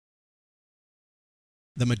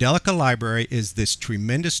The Modelica Library is this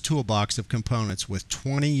tremendous toolbox of components with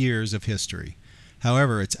 20 years of history.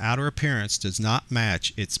 However, its outer appearance does not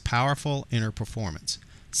match its powerful inner performance.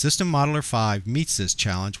 SystemModeler 5 meets this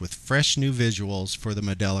challenge with fresh new visuals for the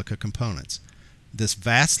Modelica components. This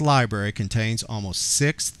vast library contains almost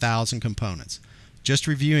 6,000 components. Just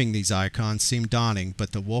reviewing these icons seemed daunting,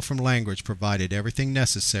 but the Wolfram language provided everything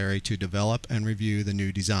necessary to develop and review the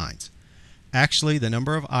new designs. Actually, the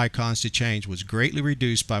number of icons to change was greatly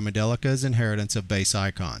reduced by Modelica's inheritance of base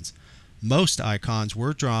icons. Most icons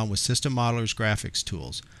were drawn with SystemModeler's graphics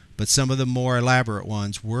tools, but some of the more elaborate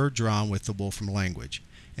ones were drawn with the Wolfram language.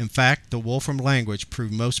 In fact, the Wolfram language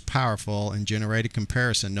proved most powerful and generated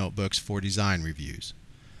comparison notebooks for design reviews.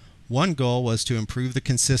 One goal was to improve the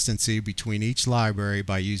consistency between each library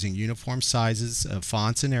by using uniform sizes of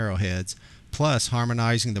fonts and arrowheads, plus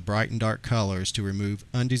harmonizing the bright and dark colors to remove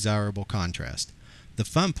undesirable contrast. The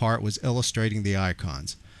fun part was illustrating the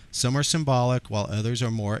icons. Some are symbolic while others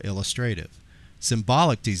are more illustrative.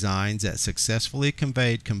 Symbolic designs that successfully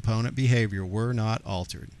conveyed component behavior were not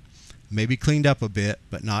altered. Maybe cleaned up a bit,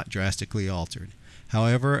 but not drastically altered.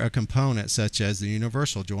 However, a component such as the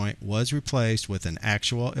universal joint was replaced with an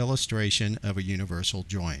actual illustration of a universal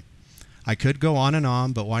joint. I could go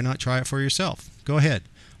on, but why not try it for yourself? Go ahead.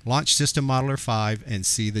 Launch SystemModeler 5 and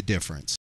see the difference.